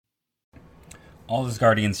All this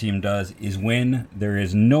Guardians team does is win. There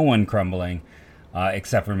is no one crumbling,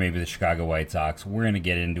 except for maybe the Chicago White Sox. We're going to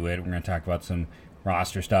get into it. We're going to talk about some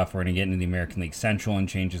roster stuff. We're going to get into the American League Central and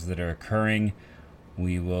changes that are occurring.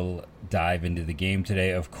 We will dive into the game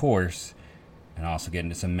today, of course, and also get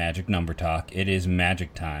into some magic number talk. It is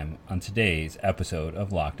magic time on today's episode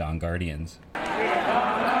of Locked On Guardians.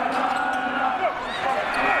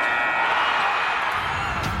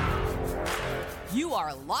 You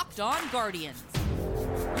are Locked On Guardians, your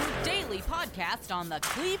daily podcast on the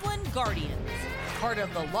Cleveland Guardians, part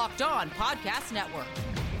of the Locked On Podcast Network,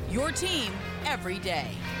 your team every day.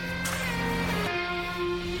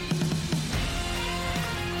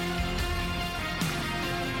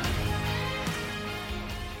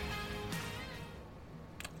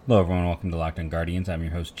 Hello everyone, welcome to Locked On Guardians. I'm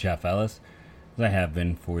your host Jeff Ellis, as I have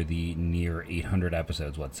been for the near 800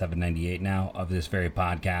 episodes, 798 now, of this very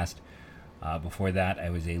podcast. Before that, I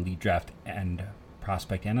was a lead draft and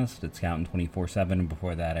prospect analyst at Scout 24/7, and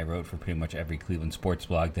before that, I wrote for pretty much every Cleveland sports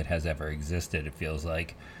blog that has ever existed, it feels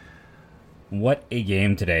like. What a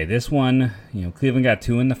game today. This one, Cleveland got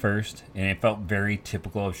 2 in the first, and it felt very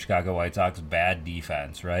typical of Chicago White Sox bad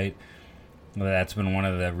defense, right? Well, that's been one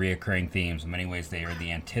of the reoccurring themes. In many ways, they are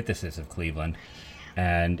the antithesis of Cleveland,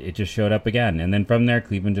 and it just showed up again. And then from there,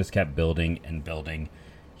 Cleveland just kept building and building.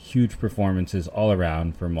 Huge performances all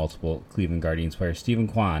around for multiple Cleveland Guardians players. Steven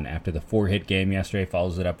Kwan, after the 4-hit game yesterday,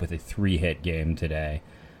 follows it up with a 3-hit game today.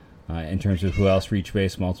 In terms of who else reached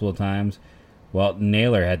base multiple times, well,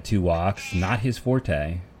 Naylor had 2 walks, not his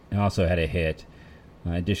forte, and also had a hit.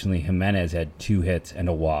 Additionally, Jimenez had 2 hits and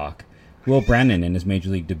a walk. Will Brennan in his Major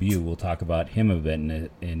League debut, we'll talk about him a bit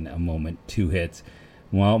in a moment, 2 hits.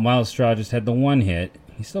 While Miles Straw just had the 1 hit,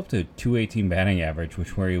 he's still up to a .218 batting average,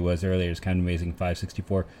 which where he was earlier is kind of amazing.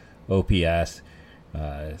 .564 OPS.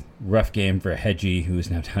 Rough game for Hedgie, who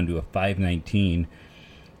is now down to a .519.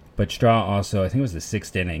 But Straw also, I think it was the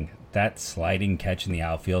 6th inning, that sliding catch in the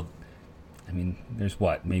outfield. I mean, there's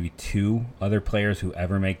maybe 2 other players who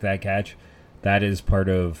ever make that catch. That is part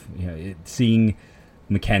of, seeing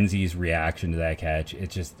McKenzie's reaction to that catch.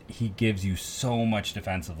 He gives you so much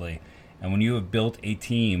defensively. And when you have built a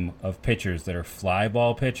team of pitchers that are fly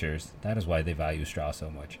ball pitchers, that is why they value Straw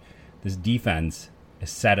so much. This defense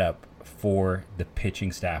is set up for the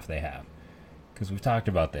pitching staff they have. Because we've talked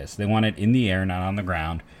about this. They want it in the air, not on the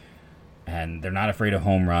ground. And they're not afraid of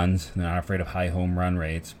home runs. They're not afraid of high home run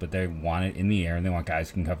rates. But they want it in the air, and they want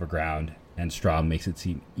guys who can cover ground. And Straw makes it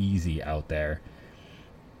seem easy out there.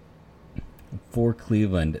 For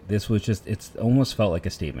Cleveland, this was it almost felt like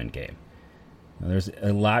a statement game. Now, there's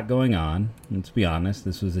a lot going on. Let's be honest.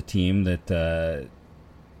 This was a team that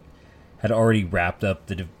had already wrapped up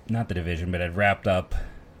not the division, but had wrapped up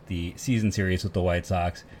the season series with the White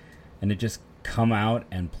Sox, and to just come out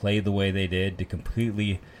and play the way they did to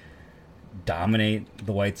completely dominate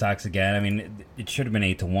the White Sox again. I mean, it should have been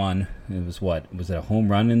 8-1. It was was it a home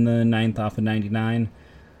run in the 9th off of 99?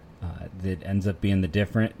 That ends up being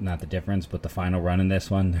not the difference, but the final run in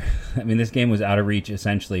this one. I mean, this game was out of reach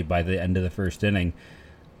essentially by the end of the first inning.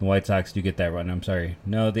 The White Sox do get that run. I'm sorry.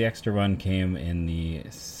 No, the extra run came in the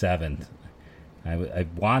 7th. I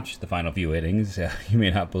watched the final few innings. You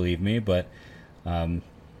may not believe me, but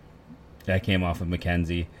that came off of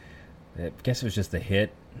McKenzie. I guess it was just the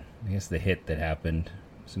hit. I guess the hit that happened.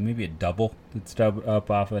 So maybe a double that stubbed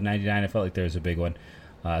up off of 99. I felt like there was a big one.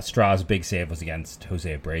 Straw's big save was against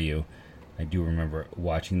Jose Abreu. I do remember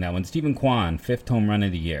watching that one. Steven Kwan, 5th home run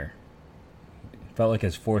of the year. Felt like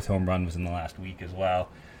his 4th home run was in the last week as well.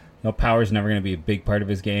 Power's never going to be a big part of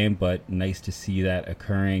his game, but nice to see that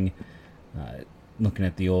occurring. Looking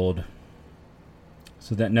at the old...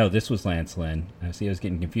 this was Lance Lynn. I was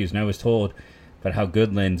getting confused. And I was told about how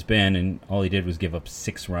good Lynn's been, and all he did was give up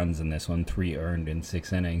 6 runs in this one, 3 earned in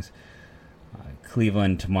 6 innings.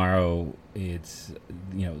 Cleveland tomorrow, it's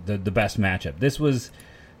the best matchup.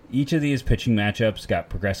 Each of these pitching matchups got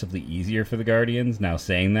progressively easier for the Guardians. Now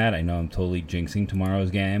saying that, I know I'm totally jinxing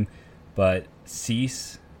tomorrow's game, but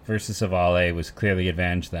Cease versus Savale was clearly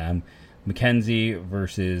advantage them. McKenzie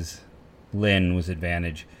versus Lynn was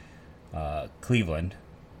advantage Cleveland,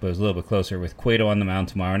 but it was a little bit closer with Cueto on the mound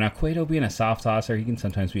tomorrow. Now Cueto being a soft tosser, he can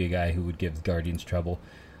sometimes be a guy who would give the Guardians trouble.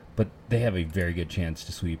 But they have a very good chance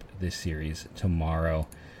to sweep this series tomorrow.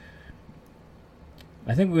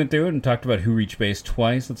 I think we went through it and talked about who reached base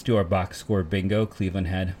twice. Let's do our box score bingo. Cleveland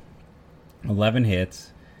had 11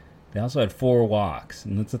 hits. They also had 4 walks.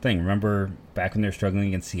 And that's the thing. Remember back when they were struggling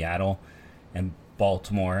against Seattle and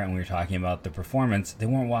Baltimore and we were talking about the performance, they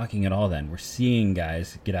weren't walking at all then. We're seeing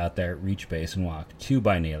guys get out there, reach base, and walk. 2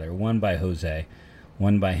 by Naylor, 1 by Jose,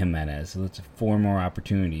 1 by Jimenez. So that's 4 more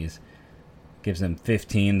opportunities. gives them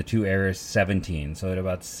 15. The 2 errors, 17. So at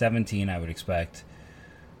about 17, I would expect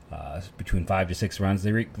between 5 to 6 runs.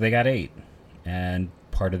 They got 8. And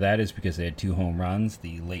part of that is because they had 2 home runs.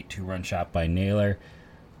 The late 2-run shot by Naylor.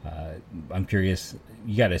 I'm curious.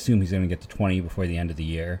 You got to assume he's going to get to 20 before the end of the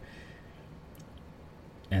year.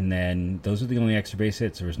 And then those are the only extra base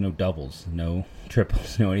hits. There was no doubles, no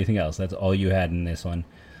triples, no anything else. That's all you had in this one.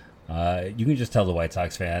 You can just tell the White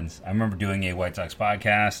Sox fans. I remember doing a White Sox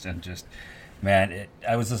podcast and just, man,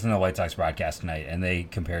 I was listening to the White Sox broadcast tonight, and they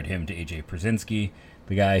compared him to A.J. Pierzynski,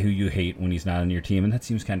 the guy who you hate when he's not on your team, and that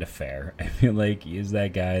seems kind of fair. I feel like he is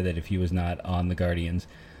that guy that if he was not on the Guardians,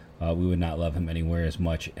 we would not love him anywhere as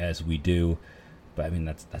much as we do. But, I mean,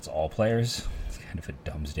 that's all players. It's kind of a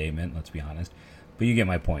dumb statement, let's be honest. But you get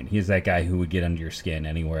my point. He's that guy who would get under your skin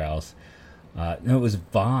anywhere else. No, it was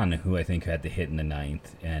Vaughn who I think had the hit in the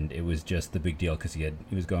 9th, and it was just the big deal because he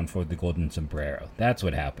was going for the golden sombrero. That's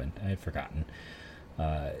what happened. I had forgotten.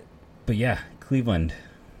 But yeah, Cleveland.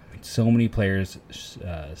 So many players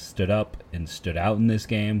stood up and stood out in this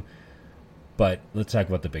game. But let's talk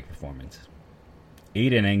about the big performance.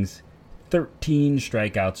 8 innings, 13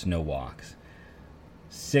 strikeouts, no walks.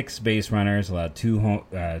 6 base runners, allowed 2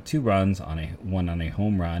 runs, one on a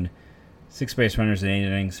home run. 6 base runners in 8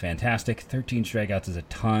 innings, fantastic. 13 strikeouts is a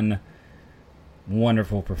ton.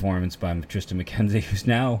 Wonderful performance by Triston McKenzie, who's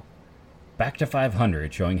now back to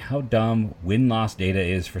 500, showing how dumb win-loss data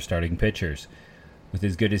is for starting pitchers. With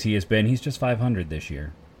as good as he has been, he's just 500 this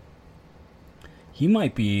year. He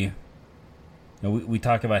might be... we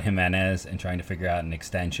talk about Jimenez and trying to figure out an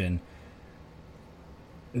extension.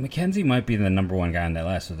 McKenzie might be the number 1 guy on that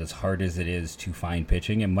list, with as hard as it is to find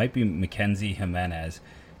pitching. It might be McKenzie, Jimenez,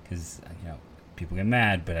 because people get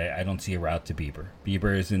mad, but I don't see a route to Bieber.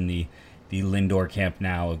 Bieber is in the Lindor camp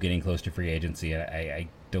now of getting close to free agency. I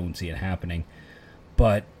don't see it happening.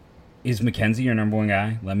 But is McKenzie your number 1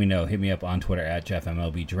 guy? Let me know. Hit me up on Twitter at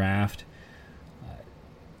JeffMLBDraft.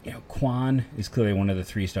 Kwan is clearly one of the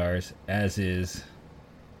 3 stars, as is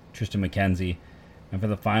Triston McKenzie. And for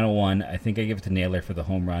the final one, I think I give it to Naylor for the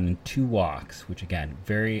home run and 2 walks, which, again,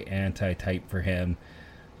 very anti-type for him.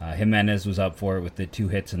 Jimenez was up for it with the 2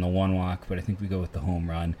 hits and the 1 walk, but I think we go with the home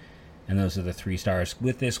run. And those are the 3 stars.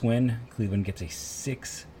 With this win, Cleveland gets a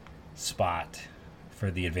 6 spot for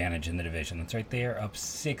the advantage in the division. That's right, they are up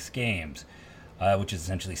 6 games, which is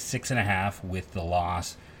essentially 6.5 with the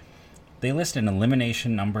loss. They list an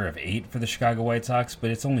elimination number of 8 for the Chicago White Sox,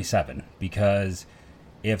 but it's only 7, because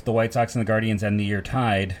if the White Sox and the Guardians end the year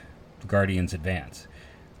tied, the Guardians advance.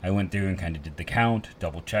 I went through and kind of did the count,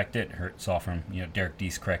 double-checked it. Saw from, Derek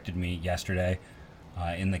Deese corrected me yesterday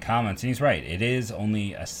in the comments, and he's right. It is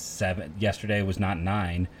only a 7. Yesterday was not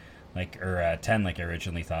 9, 10 like I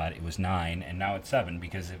originally thought. It was 9, and now it's 7,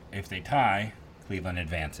 because if they tie, Cleveland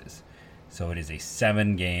advances. So it is a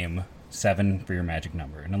 7-game, 7 for your magic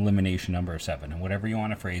number, an elimination number of 7. And whatever you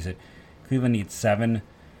want to phrase it, Cleveland needs 7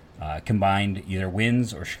 combined either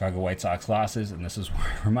wins or Chicago White Sox losses, and this is where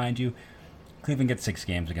I remind you, Cleveland gets 6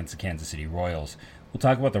 games against the Kansas City Royals. We'll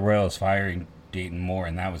talk about the Royals firing Dayton Moore,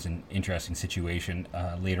 and that was an interesting situation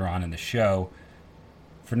later on in the show.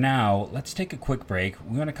 For now, let's take a quick break.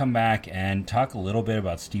 We want to come back and talk a little bit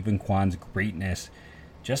about Steven Kwan's greatness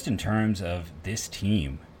just in terms of this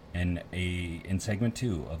team in segment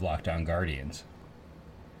 2 of Locked On Guardians.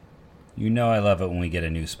 I love it when we get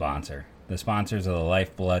a new sponsor. The sponsors are the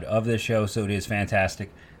lifeblood of this show, so it is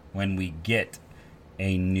fantastic when we get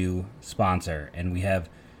a new sponsor. And we have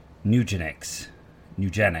Nugenix,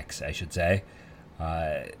 I should say.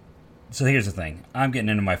 So here's the thing. I'm getting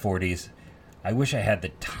into my 40s. I wish I had the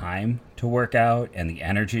time to work out and the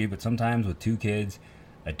energy, but sometimes with 2 kids,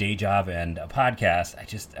 a day job, and a podcast,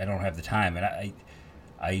 I don't have the time. And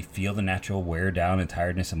I feel the natural wear down and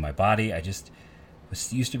tiredness in my body. It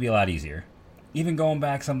used to be a lot easier. Even going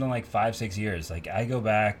back something like 5-6 years. I go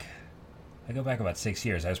back about 6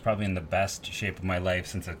 years. I was probably in the best shape of my life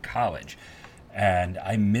since college. And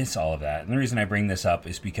I miss all of that. And the reason I bring this up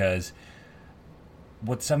is because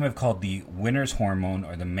what some have called the winner's hormone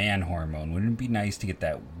or the man hormone, wouldn't it be nice to get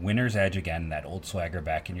that winner's edge again, that old swagger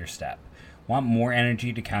back in your step? Want more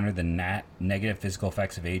energy to counter the negative physical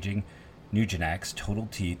effects of aging? Nugenix Total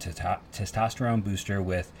T testosterone booster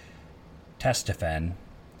with Testofen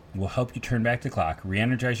will help you turn back the clock,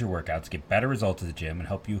 re-energize your workouts, get better results at the gym, and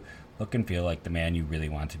help you look and feel like the man you really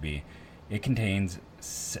want to be. It contains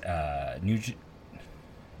Nugenix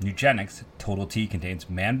Total T contains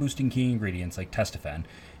man-boosting key ingredients like Testofen,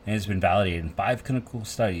 and has been validated in 5 clinical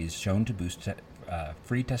studies shown to boost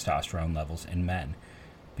free testosterone levels in men.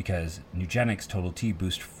 because Nugenix Total T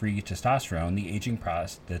boosts free testosterone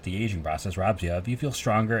that the aging process robs you of. You feel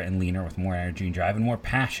stronger and leaner with more energy and drive and more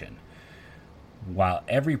passion. While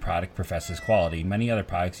every product professes quality, many other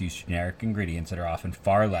products use generic ingredients that are often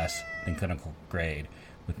far less than clinical grade.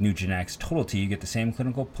 With Nugenix Total T, you get the same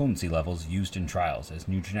clinical potency levels used in trials, as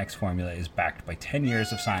Nugenix formula is backed by 10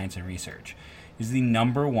 years of science and research. It is the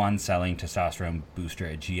number one selling testosterone booster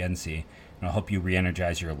at GNC, and will help you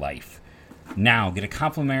re-energize your life. Now, get a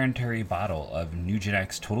complimentary bottle of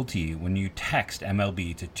Nugenix Total T when you text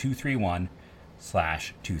MLB to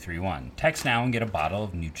 231/231. Text now and get a bottle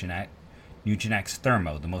of Nugenix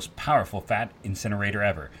Thermo, the most powerful fat incinerator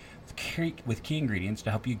ever, with key ingredients to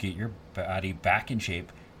help you get your body back in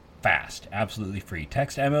shape fast. Absolutely free.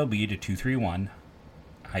 Text MLB to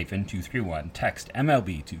 231-231. Text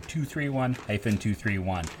MLB to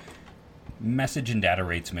 231-231. Message and data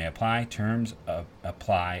rates may apply. Terms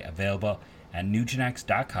apply. Available at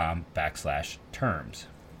nugenix.com/terms.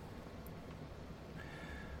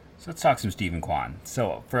 So let's talk some Steven Kwan.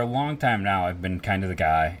 So for a long time now, I've been kind of the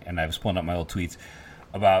guy, and I was pulling up my old tweets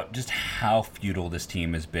about just how futile this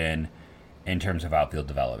team has been in terms of outfield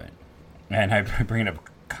development. And I bring it up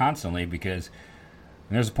constantly because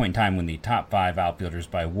there's a point in time when the top 5 outfielders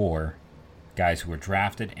by WAR, guys who were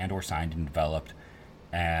drafted and or signed and developed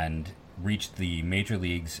and reached the major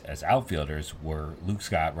leagues as outfielders, were Luke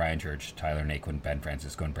Scott, Ryan Church, Tyler Naquin, Ben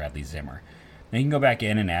Francisco, and Bradley Zimmer. Now you can go back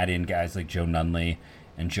in and add in guys like Joe Nunley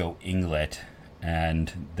and Joe Inglet,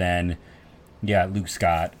 and then Luke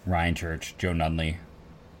Scott, Ryan Church, Joe Nunley,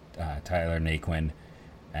 Tyler Naquin,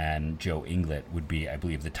 and Joe Inglet would be, I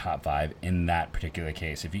believe, the top 5 in that particular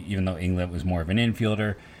case. Even though Inglet was more of an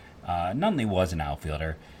infielder, Nunley was an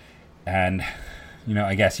outfielder, and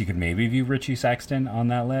I guess you could maybe view Richie Sexton on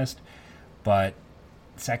that list, but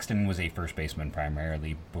Sexton was a first baseman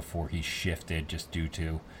primarily before he shifted just due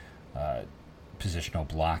to positional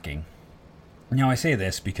blocking. Now, I say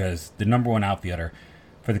this because the number one outfielder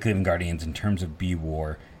for the Cleveland Guardians in terms of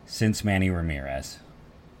B-WAR since Manny Ramirez,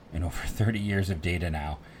 in over 30 years of data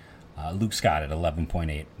now, Luke Scott at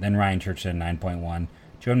 11.8, then Ryan Church at 9.1,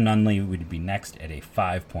 Joe Nunley would be next at a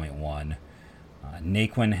 5.1,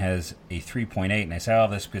 Naquin has a 3.8, and I say all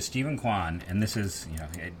this because Steven Kwan, and this is,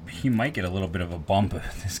 he might get a little bit of a bump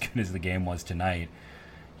as good as the game was tonight,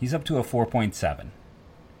 he's up to a 4.7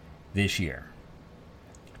 this year.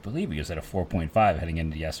 I believe he was at a 4.5 heading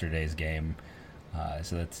into yesterday's game.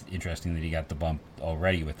 So that's interesting that he got the bump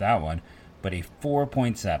already with that one. But a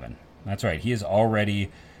 4.7. That's right. He's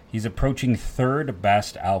approaching third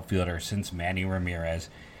best outfielder since Manny Ramirez.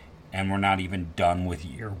 And we're not even done with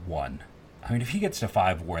year 1. I mean, if he gets to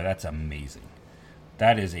 5 WAR, that's amazing.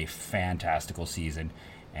 That is a fantastical season.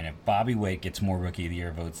 And if Bobby Witt gets more Rookie of the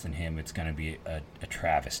Year votes than him, it's going to be a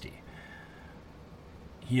travesty.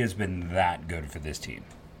 He has been that good for this team.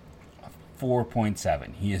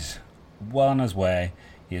 4.7. He is well on his way.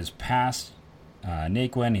 He has passed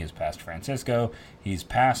Naquin. He has passed Francisco. He's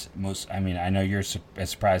passed I know you're as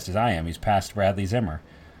surprised as I am. He's passed Bradley Zimmer.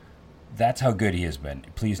 That's how good he has been.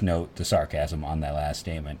 Please note the sarcasm on that last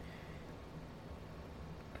statement.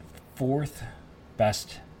 4th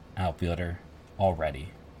best outfielder already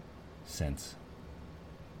since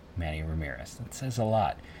Manny Ramirez. That says a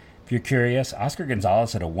lot. If you're curious, Oscar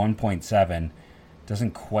Gonzalez at a 1.7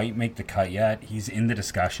 doesn't quite make the cut yet. He's in the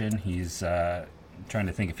discussion. He's trying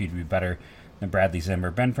to think if he'd be better than Bradley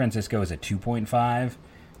Zimmer. Ben Francisco is at 2.5,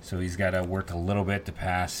 so he's got to work a little bit to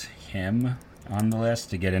pass him on the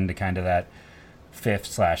list to get into kind of that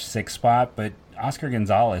 5th/6th spot. But Oscar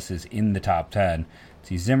Gonzalez is in the top 10.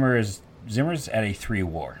 See, Zimmer's at a 3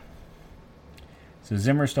 WAR. So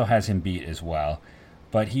Zimmer still has him beat as well.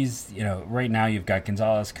 But he's, right now you've got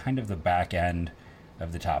Gonzalez kind of the back end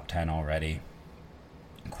of the top 10 already.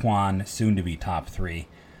 Kwan, soon to be top 3.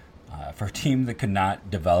 For a team that could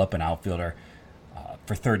not develop an outfielder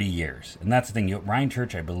for 30 years. And that's the thing. Ryan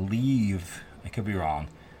Church, I believe, I could be wrong,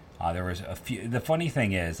 there was a few. The funny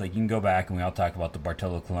thing is, you can go back and we all talk about the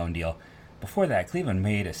Bartolo Colon deal. Before that, Cleveland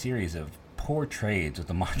made a series of poor trades with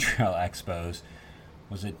the Montreal Expos.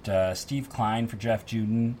 Was it Steve Klein for Jeff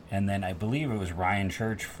Juden? And then I believe it was Ryan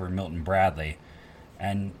Church for Milton Bradley.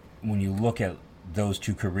 And when you look at those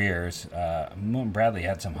two careers, Milton Bradley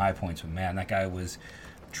had some high points, but man, that guy was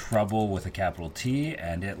trouble with a capital T,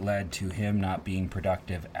 and it led to him not being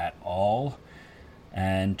productive at all.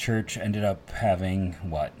 And Church ended up having,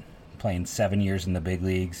 playing 7 years in the big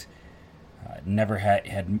leagues. Never had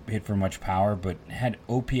hit for much power, but had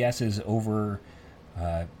OPSs over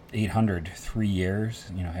 800 3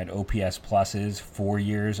 years. Had OPS pluses 4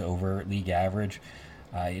 years over league average.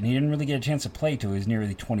 And he didn't really get a chance to play till he was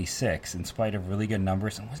nearly 26, in spite of really good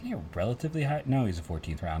numbers. And wasn't he a relatively high? No, he's a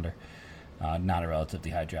 14th rounder. Not a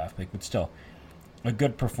relatively high draft pick, but still a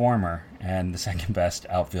good performer and the second best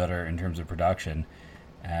outfielder in terms of production.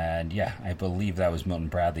 And yeah, I believe that was Milton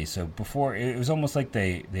Bradley. So before, it was almost like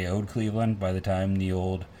they owed Cleveland by the time the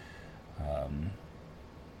old...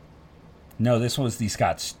 no, this was the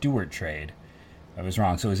Scott Stewart trade. I was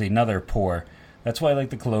wrong. So it was another poor... That's why, like,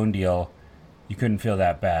 the Cologne deal, you couldn't feel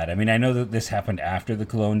that bad. I mean, I know that this happened after the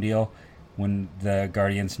Cologne deal, when the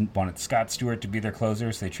Guardians wanted Scott Stewart to be their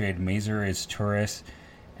closers. They traded Mazur as Turris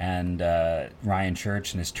and Ryan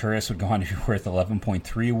Church, and his Turris would go on to be worth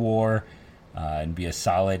 11.3 WAR and be a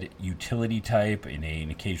solid utility type and an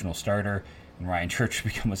occasional starter. And Ryan Church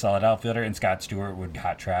would become a solid outfielder, and Scott Stewart would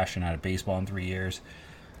hot trash and out of baseball in 3 years.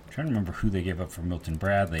 I'm trying to remember who they gave up for Milton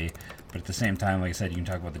Bradley, but at the same time, like I said, you can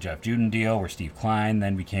talk about the Jeff Juden deal, where Steve Klein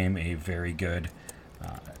then became a very good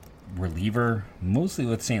reliever, mostly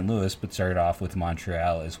with St. Louis, but started off with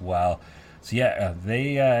Montreal as well. So yeah,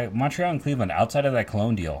 they Montreal and Cleveland, outside of that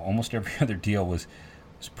Cologne deal, almost every other deal was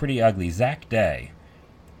pretty ugly. Zach Day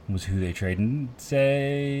was who they traded,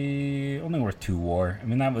 say only worth 2 WAR. I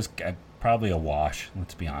mean, that was probably a wash,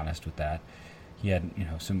 let's be honest with that. He had,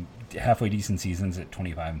 some halfway decent seasons at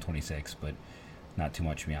 25 and 26, but not too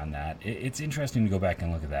much beyond that. It's interesting to go back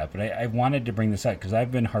and look at that, but I wanted to bring this up because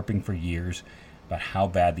I've been harping for years about how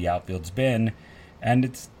bad the outfield's been, and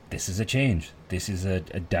this is a change. This is a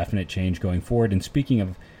definite change going forward. And speaking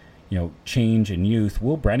of, change and youth,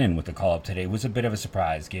 Will Brennan with the call-up today was a bit of a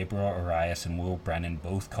surprise. Gabriel Arias and Will Brennan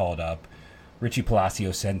both called up. Richie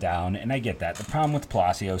Palacios sent down, and I get that. The problem with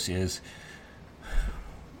Palacios is,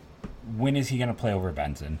 when is he going to play over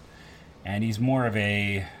Benson? And he's more of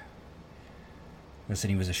a... Listen,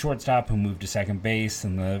 he was a shortstop who moved to second base,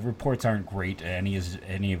 and the reports aren't great at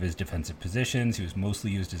any of his defensive positions. He was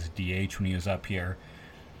mostly used as a DH when he was up here.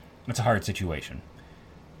 It's a hard situation.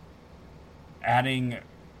 Adding,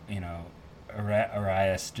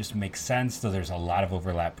 Arias just makes sense, though there's a lot of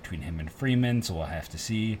overlap between him and Freeman, so we'll have to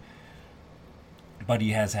see. But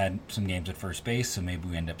he has had some games at first base, so maybe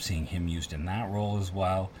we end up seeing him used in that role as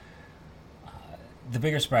well. The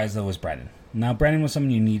bigger surprise, though, was Brennan. Now, Brennan was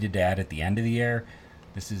someone you needed to add at the end of the year.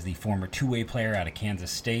 This is the former two-way player out of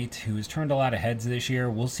Kansas State who has turned a lot of heads this year.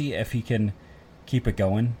 We'll see if he can keep it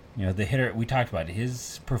going. The hitter, we talked about it,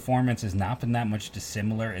 his performance has not been that much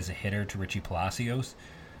dissimilar as a hitter to Richie Palacios.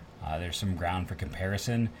 There's some ground for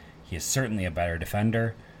comparison. He is certainly a better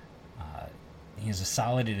defender. He is a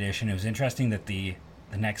solid addition. It was interesting that the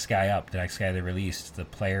next guy up, the next guy they released, the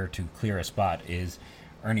player to clear a spot, is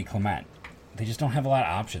Ernie Clement. They just don't have a lot of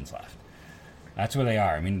options left. That's where they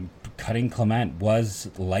are. I mean, cutting Clement was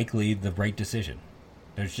likely the right decision.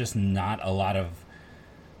 There's just not a lot of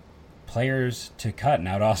players to cut.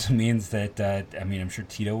 Now, it also means that, I'm sure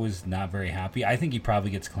Tito was not very happy. I think he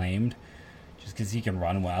probably gets claimed just because he can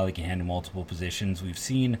run well. He can handle multiple positions. We've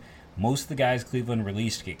seen most of the guys Cleveland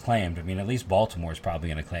released get claimed. I mean, at least Baltimore's probably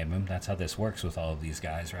going to claim him. That's how this works with all of these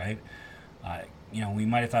guys, right? We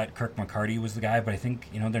might have thought Kirk McCarty was the guy, but I think,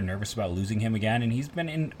 they're nervous about losing him again, and he's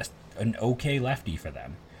been an okay lefty for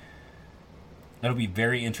them. That'll be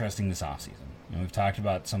very interesting this offseason. We've talked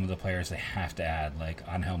about some of the players they have to add, like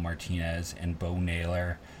Angel Martinez and Bo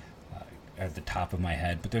Naylor at the top of my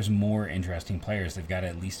head, but there's more interesting players they've got to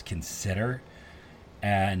at least consider,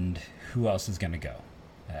 and who else is going to go?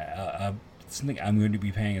 Something I'm going to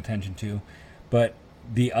be paying attention to, but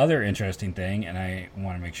the other interesting thing, and I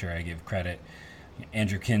want to make sure I give credit,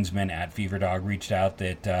 Andrew Kinsman at Fever Dog reached out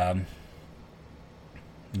that,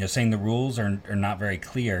 saying the rules are not very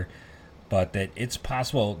clear, but that it's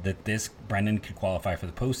possible that this Brendan could qualify for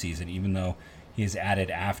the postseason, even though he is added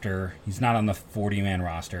after, he's not on the 40-man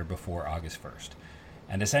roster before August 1st.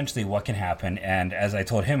 And essentially what can happen, and as I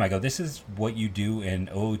told him, I go, this is what you do in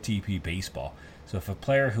OTP baseball. So if a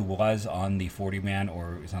player who was on the 40-man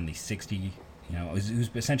or is on the 60, who's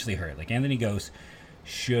essentially hurt, like Anthony Gose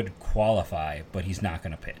should qualify, but he's not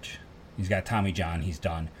going to pitch. He's got Tommy John, he's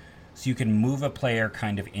done. So you can move a player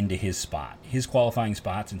kind of into his spot, his qualifying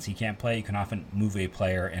spot. Since he can't play, you can often move a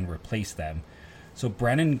player and replace them. So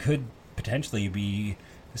Brennan could potentially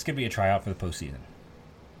this could be a tryout for the postseason.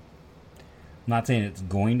 I'm not saying it's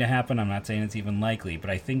going to happen. I'm not saying it's even likely, but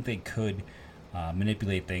I think they could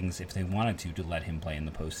manipulate things if they wanted to let him play in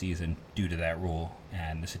the postseason due to that rule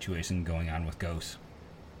and the situation going on with Gose.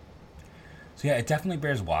 So yeah, it definitely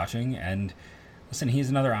bears watching. And listen, he's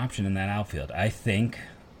another option in that outfield. I think,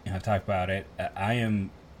 I've talked about it, I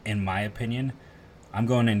am, in my opinion, I'm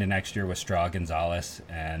going into next year with Straw, Gonzalez,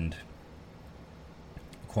 and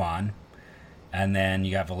Kwan. And then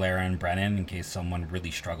you got Valera and Brennan in case someone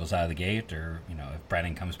really struggles out of the gate, or if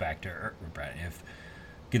Brennan comes back to Earth, if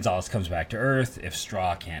Gonzalez comes back to Earth, if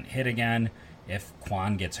Straw can't hit again, if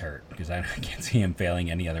Kwan gets hurt, because I can't see him failing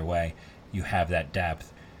any other way. You have that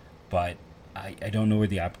depth, but I don't know where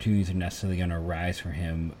the opportunities are necessarily going to arise for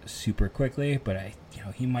him super quickly. But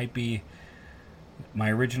he might be my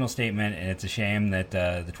original statement, and it's a shame that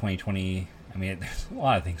the 2020. I mean, there's a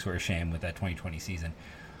lot of things were a shame with that 2020 season.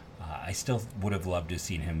 I still would have loved to have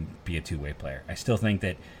seen him be a two-way player. I still think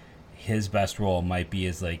that his best role might be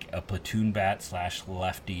as like a platoon bat /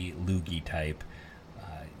 lefty loogie type.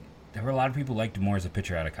 There were a lot of people who liked him more as a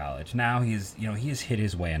pitcher out of college. Now he has hit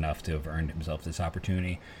his way enough to have earned himself this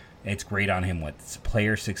opportunity. It's great on him. It's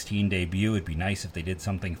player 16 debut. It'd be nice if they did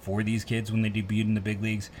something for these kids when they debuted in the big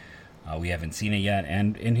leagues. We haven't seen it yet.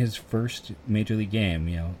 And in his first major league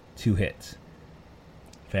game, 2 hits.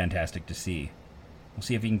 Fantastic to see. We'll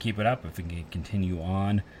see if he can keep it up, if he can continue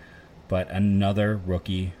on. But another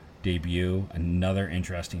rookie debut, another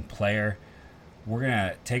interesting player. We're going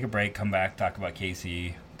to take a break, come back, talk about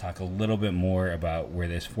KC, talk a little bit more about where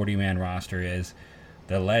this 40-man roster is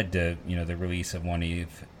that led to, the release of one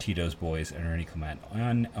of Tito's boys and Ernie Clement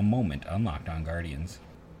on a moment on Locked On Guardians.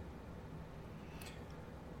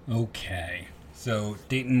 Okay, so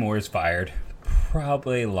Dayton Moore is fired.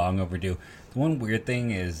 Probably long overdue. The one weird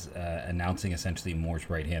thing is announcing essentially Moore's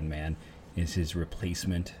right-hand man is his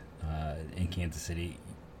replacement in Kansas City.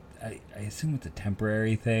 I assume it's a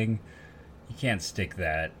temporary thing. You can't stick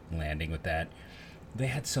that landing with that. They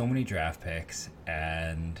had so many draft picks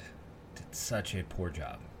and did such a poor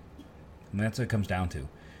job. And that's what it comes down to.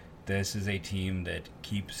 This is a team that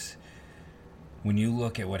keeps... When you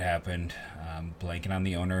look at what happened, blanking on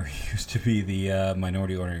the owner, he used to be the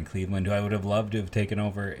minority owner in Cleveland, who I would have loved to have taken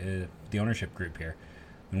over the ownership group here.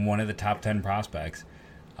 And one of the top 10 prospects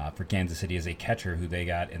for Kansas City is a catcher who they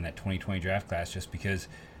got in that 2020 draft class just because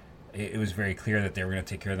it was very clear that they were going to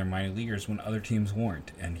take care of their minor leaguers when other teams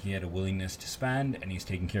weren't. And he had a willingness to spend, and he's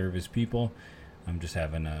taking care of his people. I'm just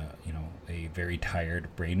having a very tired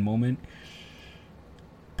brain moment.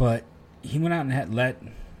 But he went out and had let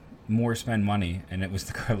Moore spend money, and it was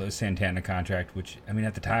the Carlos Santana contract, which,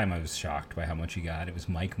 at the time I was shocked by how much he got. It was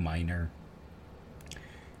Mike Minor. It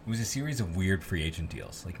was a series of weird free agent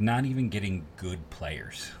deals, like not even getting good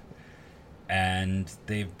players. And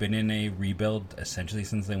they've been in a rebuild essentially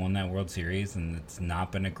since they won that World Series, and it's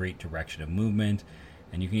not been a great direction of movement.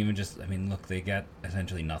 And you can even just, look, they got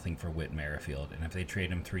essentially nothing for Whit Merrifield. And if they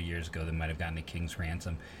traded him 3 years ago, they might have gotten a king's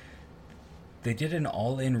ransom. They did an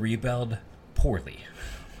all-in rebuild poorly.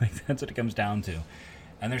 That's what it comes down to.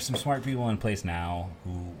 And there's some smart people in place now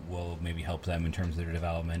who will maybe help them in terms of their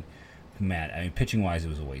development. Man, pitching-wise, it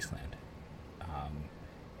was a wasteland.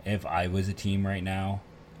 If I was a team right now,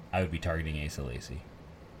 I would be targeting Asa Lacy.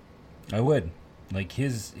 I would.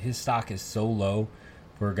 His stock is so low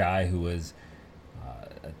for a guy who was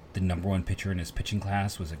the number one pitcher in his pitching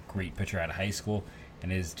class, was a great pitcher out of high school,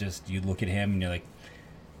 and is just, you look at him and you're like,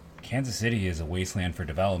 Kansas City is a wasteland for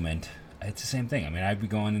development. It's the same thing. I'd be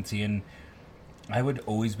going and seeing, I would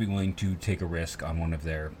always be willing to take a risk on one of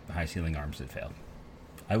their high ceiling arms that failed.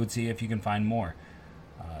 I would see if you can find more.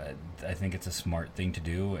 I think it's a smart thing to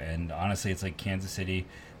do, and honestly, it's like Kansas City.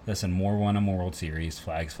 Listen, Moore won a World Series.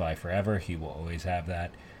 Flags fly forever. He will always have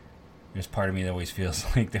that. There's part of me that always feels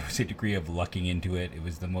like there was a degree of lucking into it. It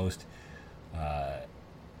was the most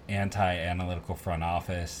anti-analytical front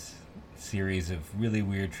office series of really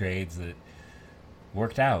weird trades that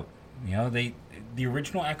worked out. The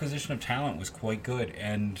original acquisition of talent was quite good,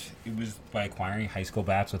 and it was by acquiring high school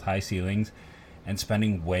bats with high ceilings and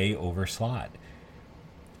spending way over slot.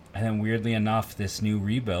 And then weirdly enough, this new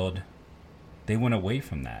rebuild, they went away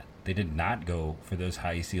from that. They did not go for those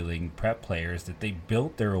high ceiling prep players that they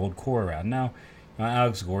built their old core around. Now,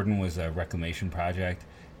 Alex Gordon was a reclamation project,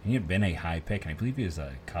 and he had been a high pick, and I believe he was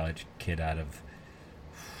a college kid out of,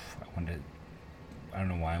 I don't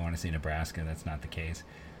know why I want to say Nebraska. That's not the case.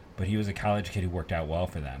 But he was a college kid who worked out well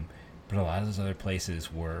for them. But a lot of those other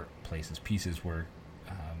pieces were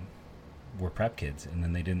prep kids, and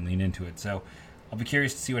then they didn't lean into it. So I'll be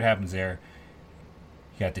curious to see what happens there.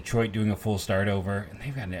 You got Detroit doing a full start over, and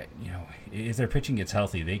they've got, if their pitching gets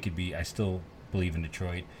healthy, they could be, I still believe in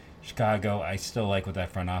Detroit. Chicago, I still like what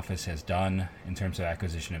that front office has done in terms of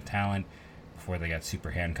acquisition of talent before they got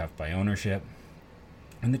super handcuffed by ownership.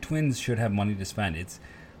 And the Twins should have money to spend.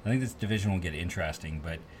 I think this division will get interesting,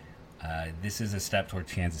 but this is a step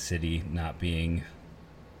towards Kansas City not being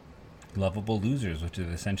lovable losers, which have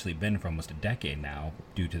essentially been for almost a decade now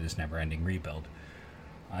due to this never-ending rebuild.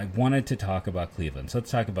 I wanted to talk about Cleveland. So let's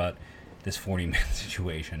talk about this 40-man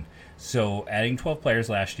situation. So adding 12 players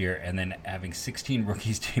last year and then having 16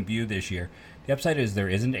 rookies debut this year, the upside is there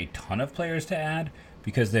isn't a ton of players to add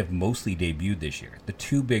because they've mostly debuted this year. The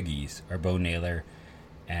two biggies are Bo Naylor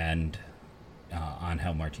and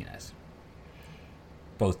Angel Martinez.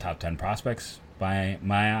 Both top 10 prospects by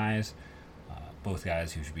my eyes. Both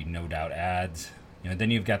guys who should be no doubt adds. Then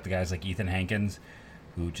you've got the guys like Ethan Hankins,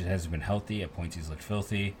 who just hasn't been healthy. At points he's looked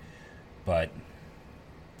filthy. But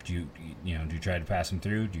do you try to pass him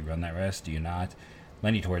through? Do you run that risk? Do you not?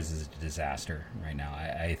 Lenny Torres is a disaster right now.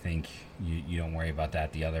 I think you don't worry about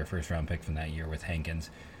that. The other first-round pick from that year with Hankins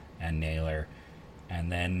and Naylor.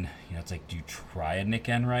 And then, it's like, do you try a Nick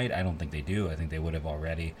Enright? I don't think they do. I think they would have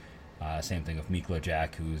already. Same thing with Miklo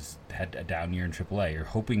Jack, who's had a down year in AAA. You're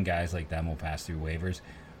hoping guys like them will pass through waivers.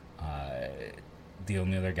 The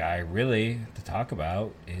only other guy really to talk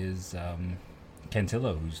about is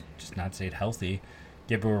Cantillo, who's just not stayed healthy.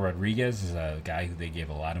 Gabriel Rodriguez is a guy who they gave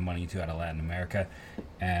a lot of money to out of Latin America.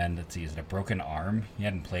 And let's see, is it a broken arm? He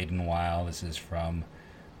hadn't played in a while. This is from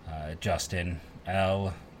Justin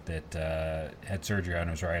L. that had surgery on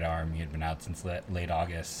his right arm. He had been out since late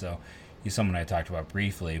August. So he's someone I talked about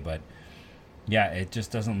briefly. But yeah, it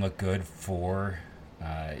just doesn't look good for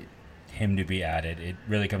him to be added. It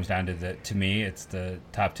really comes down to me, it's the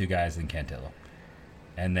top two guys in Cantillo.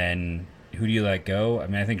 And then who do you let go? I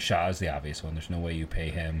mean, I think Shaw is the obvious one. There's no way you pay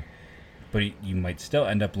him. But you might still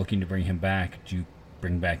end up looking to bring him back. Do you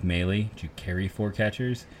bring back Maile? Do you carry 4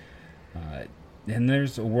 catchers? And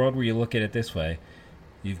there's a world where you look at it this way.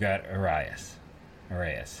 You've got Arias.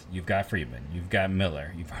 You've got Freeman. You've got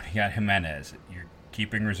Miller. You've already got Jimenez. You're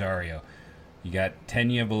keeping Rosario. You got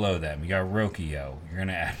Tenya below them. You got Rocchio. You're going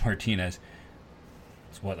to add Martinez.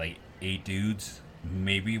 It's like 8 dudes?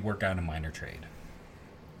 Maybe work on a minor trade.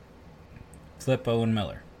 Flip Owen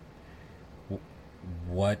Miller.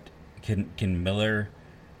 What can Miller,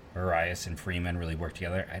 Arias, and Freeman really work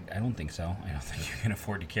together? I don't think so. I don't think you can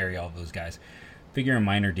afford to carry all of those guys. Figure a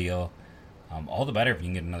minor deal. All the better if you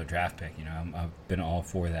can get another draft pick. I've been all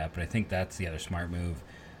for that, but I think that's the other smart move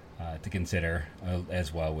to consider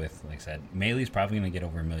as well. With, like I said, Maile's probably going to get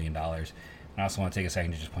over $1 million. And I also want to take a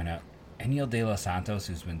second to just point out Enyel De Los Santos,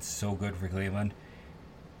 who's been so good for Cleveland.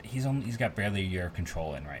 He's got barely a year of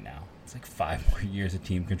control in right now. It's like 5 more years of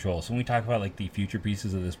team control. So when we talk about like the future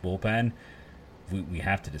pieces of this bullpen, we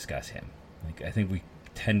have to discuss him. Like, I think we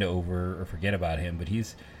tend to forget about him, but he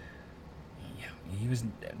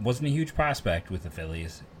wasn't a huge prospect with the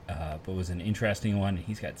Phillies, but was an interesting one.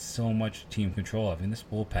 He's got so much team control. I mean, this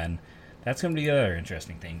bullpen, that's going to be the other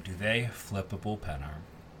interesting thing. Do they flip a bullpen arm?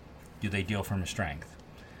 Do they deal from a strength?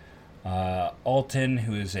 Alton,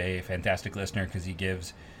 who is a fantastic listener because he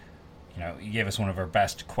gave us one of our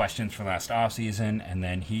best questions for last offseason, and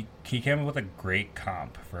then he came up with a great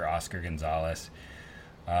comp for Oscar Gonzalez.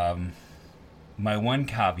 My one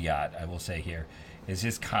caveat I will say here is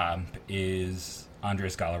his comp is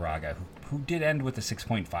Andres Galarraga, who did end with a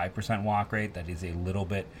 6.5% walk rate. That is a little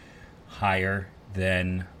bit higher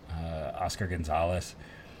than Oscar Gonzalez.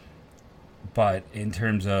 But in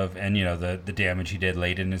terms of, the damage he did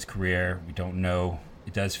late in his career, we don't know.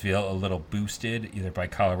 It does feel a little boosted either by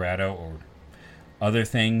Colorado or other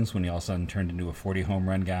things when he all of a sudden turned into a 40 home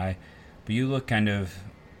run guy. But you look kind of,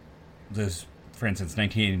 for instance,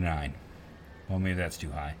 1989. Well, maybe that's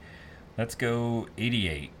too high. Let's go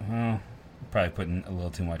 88. Well, probably putting a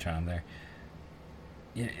little too much on there.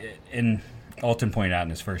 And Alton pointed out in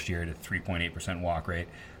his first year at a 3.8% walk rate.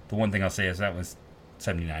 The one thing I'll say is that was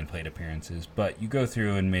 79 plate appearances. But you go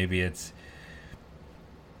through and maybe it's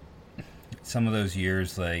some of those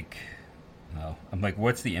years I'm like,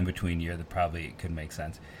 what's the in-between year that probably could make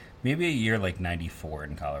sense? Maybe a year like 94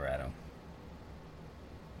 in Colorado.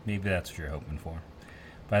 Maybe that's what you're hoping for.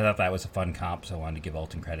 But I thought that was a fun comp, so I wanted to give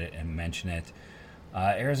Alton credit and mention it.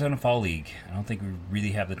 Arizona Fall League. I don't think we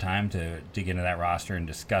really have the time to dig into that roster and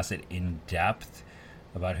discuss it in depth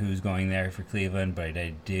about who's going there for Cleveland, but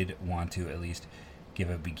I did want to at least give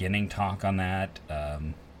a beginning talk on that. I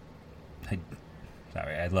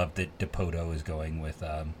love that Dipoto is going with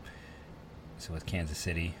Kansas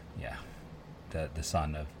City. Yeah, the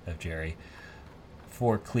son of Jerry.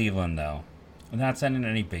 For Cleveland, though, I'm not sending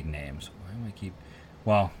any big names. Why am I keep...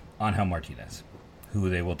 Well, Angel Martinez, who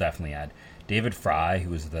they will definitely add. David Fry, who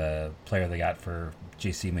was the player they got for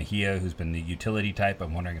JC Mejia, who's been the utility type.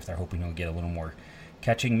 I'm wondering if they're hoping he'll get a little more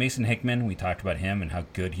catching. Mason Hickman, we talked about him and how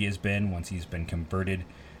good he has been once he's been converted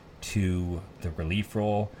to the relief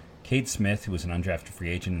role. Cade Smith, who was an undrafted free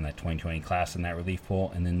agent in that 2020 class in that relief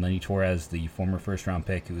pool. And then Lenny Torres, the former first-round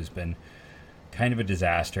pick, who has been kind of a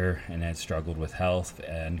disaster and had struggled with health.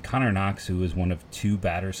 And Connor Knox, who was one of 2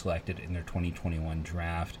 batters selected in their 2021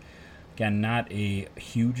 draft. Again, not a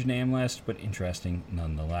huge name list, but interesting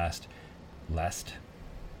nonetheless.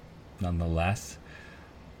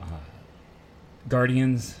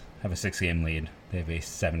 Guardians have a 6-game lead. They have a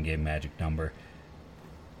 7-game magic number.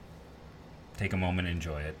 Take a moment and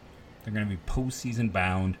enjoy it. They're going to be postseason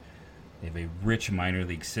bound. They have a rich minor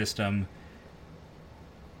league system.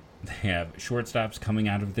 They have shortstops coming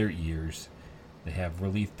out of their ears. They have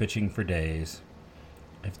relief pitching for days.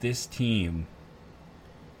 If this team,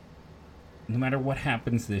 no matter what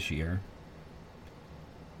happens this year,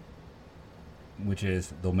 which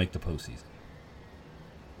is they'll make the postseason.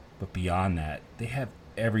 But beyond that, they have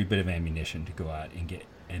every bit of ammunition to go out and get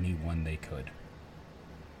anyone they could.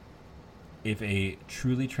 If a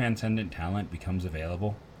truly transcendent talent becomes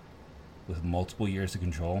available with multiple years of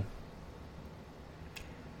control,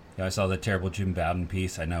 I saw the terrible Jim Bowden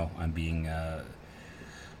piece. I know I'm being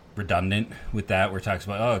redundant with that, where it talks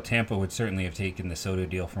about, Tampa would certainly have taken the Soto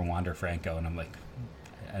deal from Wander Franco, and I'm like,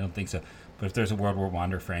 I don't think so. But if there's a world where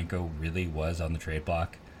Wander Franco really was on the trade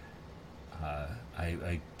block,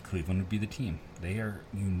 Cleveland would be the team. They are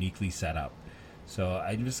uniquely set up. So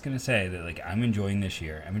I'm just going to say that, I'm enjoying this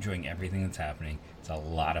year. I'm enjoying everything that's happening. It's a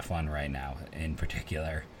lot of fun right now, in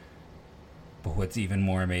particular. But what's even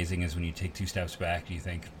more amazing is when you take 2 steps back, you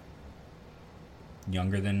think,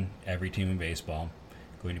 younger than every team in baseball,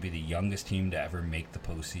 going to be the youngest team to ever make the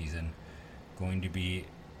postseason,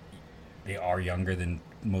 they are younger than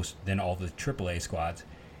all the AAA squads,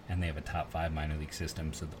 and they have a top 5 minor league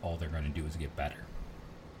system, so all they're going to do is get better.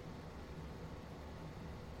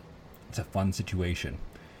 It's a fun situation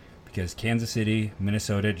because Kansas City,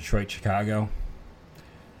 Minnesota, Detroit, Chicago,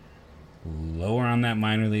 lower on that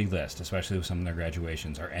minor league list, especially with some of their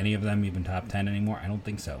graduations. Are any of them even top 10 anymore? I don't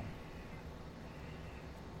think so.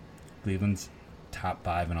 Cleveland's top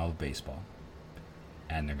 5 in all of baseball,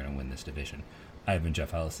 and they're going to win this division. I've been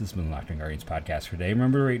Jeff Ellis. This has been the Locked On Guardians podcast for today.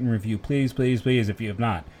 Remember to rate and review, please, please, please, if you have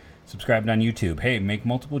not. Subscribed on YouTube. Hey, make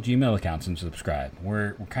multiple Gmail accounts and subscribe.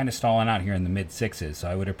 We're kind of stalling out here in the mid-6s, so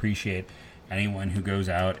I would appreciate anyone who goes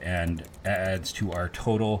out and adds to our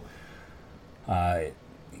total.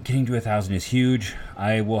 Getting to 1,000 is huge.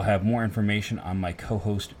 I will have more information on my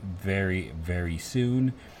co-host very, very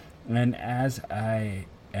soon. And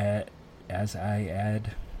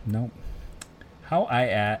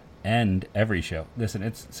end every show. Listen,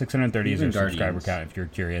 it's 630 is our subscriber count if you're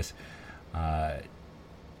curious.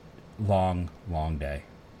 Long day.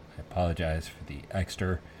 I apologize for the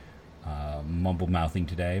extra mumble mouthing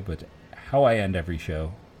today, but how I end every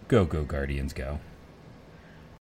show, go Guardians, go.